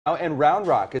And Round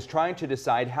Rock is trying to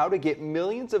decide how to get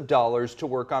millions of dollars to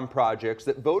work on projects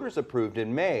that voters approved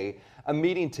in May. A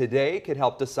meeting today could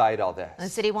help decide all this. The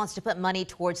city wants to put money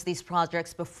towards these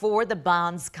projects before the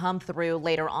bonds come through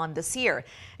later on this year.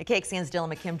 KXAN's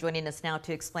Dylan McKim joining us now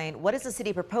to explain what is the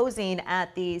city proposing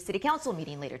at the city council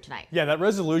meeting later tonight. Yeah, that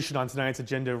resolution on tonight's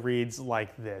agenda reads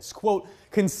like this. Quote,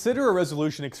 consider a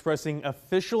resolution expressing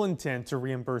official intent to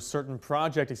reimburse certain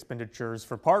project expenditures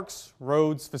for parks,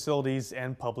 roads, facilities,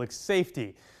 and public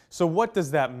safety. So what does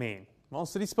that mean? Well,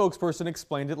 city spokesperson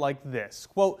explained it like this.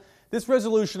 Quote, this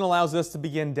resolution allows us to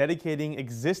begin dedicating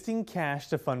existing cash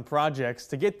to fund projects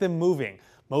to get them moving.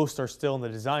 Most are still in the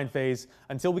design phase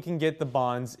until we can get the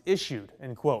bonds issued,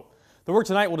 end quote. The work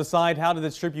tonight will decide how to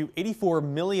distribute $84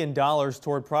 million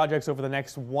toward projects over the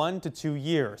next 1 to 2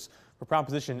 years. For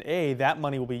Proposition A, that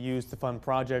money will be used to fund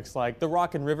projects like the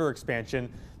Rock and River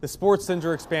expansion, the Sports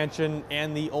Center expansion,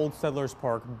 and the Old Settlers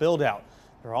Park build-out.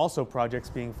 There are also projects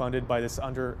being funded by this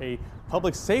under a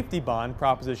public safety bond,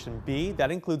 Proposition B, that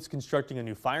includes constructing a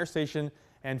new fire station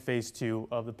and phase 2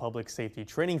 of the Public Safety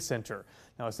Training Center.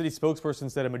 Now, a city spokesperson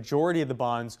said a majority of the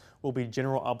bonds will be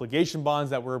general obligation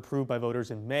bonds that were approved by voters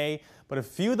in May, but a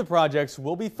few of the projects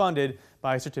will be funded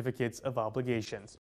by certificates of obligations.